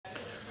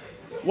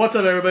What's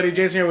up, everybody?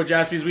 Jason here with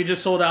Jaspys. We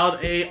just sold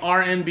out a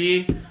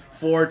RNB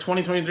for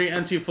 2023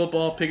 NT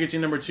Football. Pick your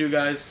team number 2,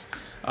 guys.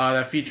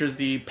 That features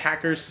the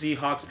Packers,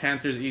 Seahawks,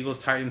 Panthers, Eagles,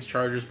 Titans,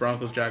 Chargers,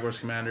 Broncos, Jaguars,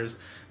 Commanders.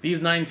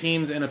 These 9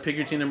 teams and a pick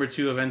your team number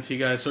 2 of NT,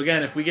 guys. So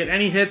again, if we get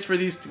any hits for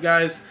these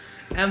guys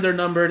and they're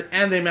numbered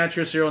and they match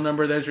your serial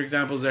number, there's your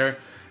examples there.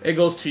 It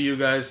goes to you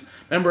guys.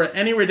 Remember,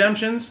 any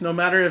redemptions, no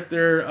matter if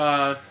they're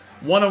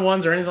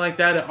one-on-ones or anything like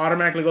that, it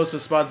automatically goes to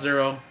spot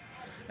 0.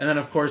 And then,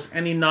 of course,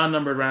 any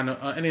non-numbered cards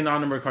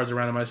are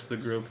randomized to the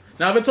group.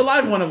 Now, if it's a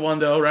live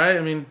 1-of-1, though, right?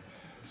 I mean,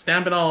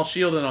 stamp and all,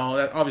 shield and all,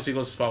 that obviously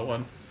goes to spot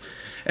 1.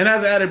 And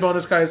as an added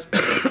bonus, guys,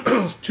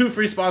 2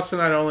 free spots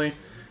tonight only,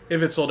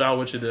 if it sold out,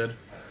 which it did.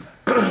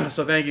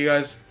 So thank you,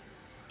 guys.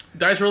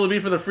 Dice roll will be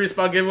for the free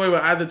spot giveaway. We'll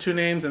add the 2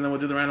 names, and then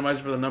we'll do the randomizer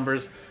for the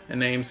numbers and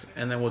names,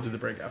 and then we'll do the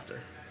break after.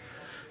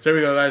 So here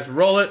we go, guys.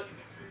 Roll it.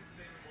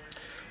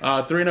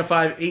 3 and a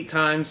 5, 8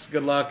 times.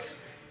 Good luck.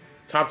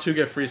 Top 2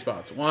 get free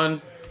spots.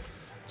 1,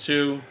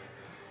 2,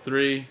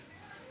 3,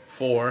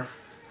 4,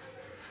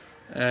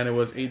 and it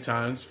was 8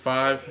 times.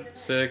 5,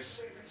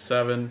 6,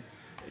 7,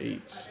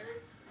 8,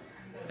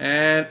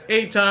 and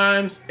 8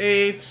 times.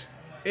 8,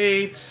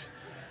 8.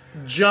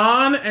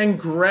 John and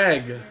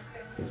Greg,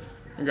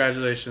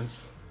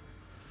 congratulations.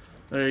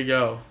 There you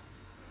go.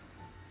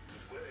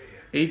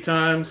 8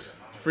 times.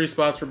 Free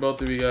spots for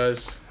both of you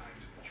guys.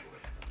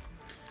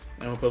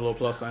 And we'll put a little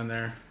plus sign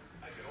there.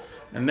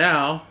 And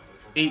now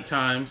 8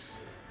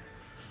 times.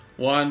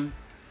 1,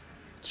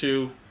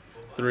 2,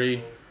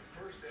 3,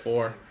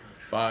 4,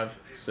 5,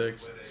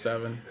 6,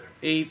 7,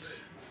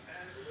 8.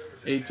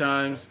 8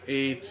 times.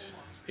 8,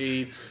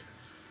 8.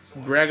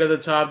 Greg at the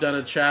top, down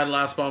to Chad,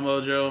 Last Ball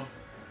Mojo.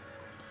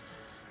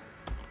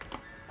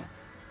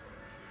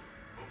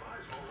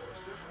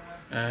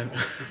 And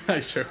I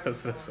sure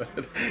was what I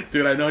said.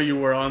 Dude, I know you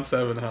were on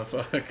 7, huh?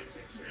 Fuck.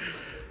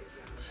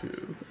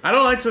 2. I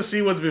don't like to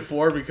see what's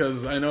before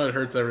because I know it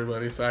hurts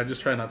everybody, so I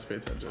just try not to pay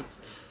attention.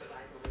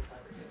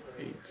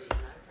 8.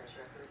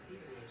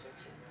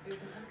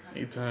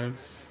 8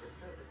 times.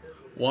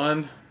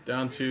 1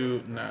 down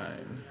to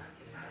 9.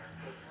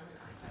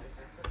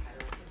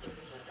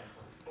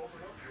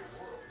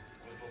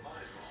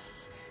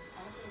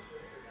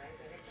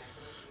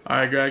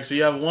 Alright, Greg, so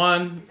you have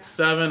 1,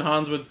 7,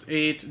 Hans with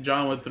 8,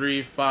 John with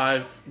 3,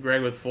 5,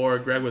 Greg with 4,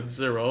 Greg with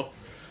 0,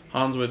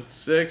 Hans with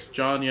 6,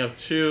 John, you have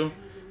 2,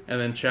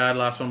 and then Chad,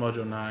 Last One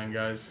Mojo, 9,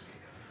 guys.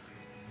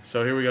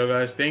 So here we go,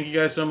 guys. Thank you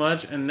guys so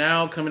much. And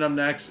now, coming up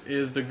next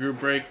is the group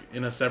break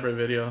in a separate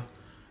video.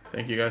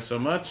 Thank you guys so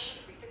much,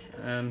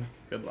 and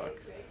good luck.